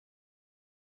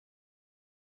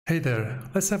Hey there,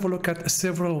 let's have a look at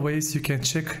several ways you can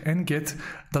check and get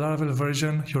the Laravel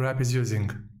version your app is using.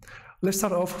 Let's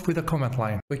start off with a command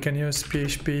line. We can use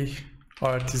php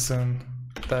artisan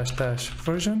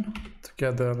 --version to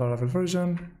get the Laravel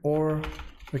version, or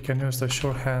we can use the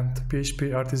shorthand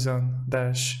php artisan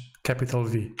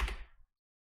 -V.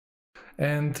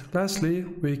 And lastly,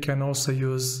 we can also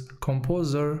use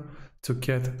composer to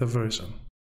get the version.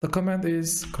 The command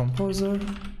is composer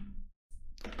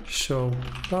show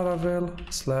Laravel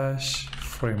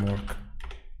 /framework.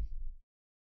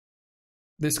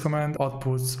 This command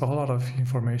outputs a whole lot of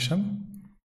information,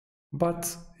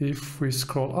 but if we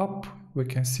scroll up, we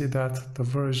can see that the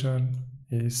version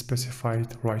is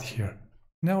specified right here.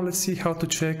 Now let's see how to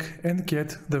check and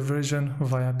get the version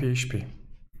via PHP.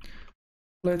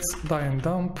 Let's die and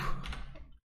dump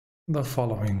the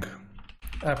following: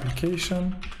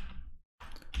 application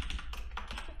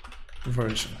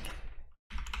version.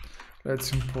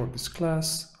 Let's import this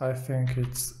class. I think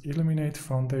it's Illuminate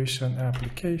Foundation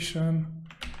application.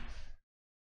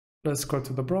 Let's go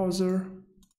to the browser,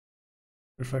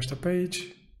 refresh the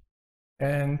page,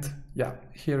 and yeah,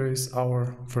 here is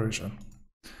our version.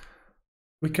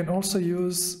 We can also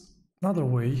use another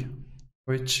way,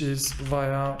 which is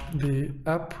via the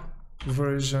app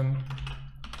version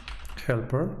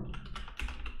helper.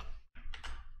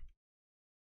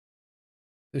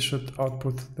 This should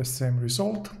output the same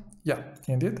result. Yeah,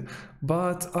 indeed,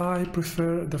 but I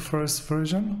prefer the first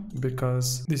version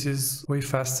because this is way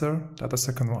faster than the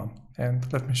second one, and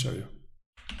let me show you.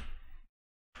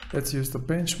 Let's use the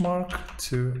benchmark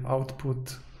to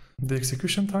output the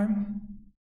execution time,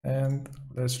 and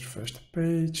let's refresh the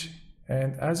page,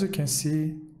 and as you can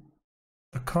see,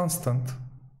 the constant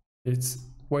is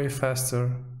way faster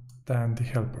than the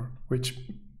helper, which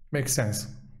makes sense.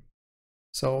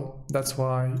 So that's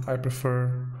why I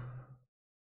prefer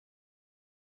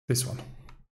this one.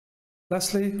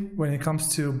 Lastly, when it comes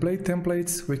to blade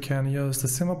templates, we can use the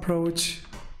same approach.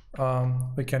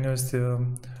 We can use the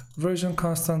version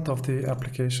constant of the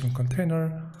application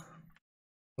container.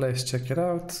 Let's check it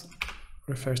out.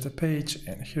 Refresh the page,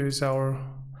 and here's our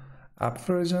app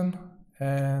version.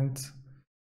 And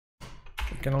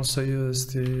we can also use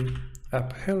the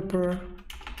app helper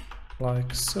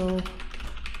like so.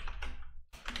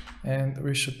 And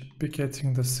we should be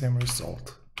getting the same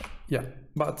result. Yeah,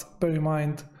 but bear in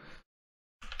mind,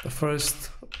 the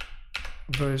first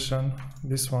version,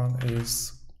 this one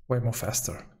is way more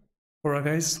faster. Alright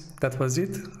guys, that was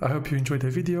it. I hope you enjoyed the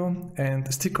video,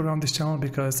 and stick around this channel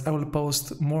because I will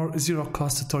post more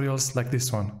zero-cost tutorials like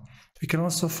this one. You can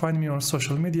also find me on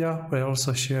social media, where I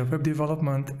also share web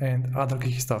development and other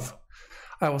geeky stuff.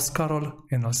 I was Karol,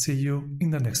 and I'll see you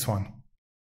in the next one.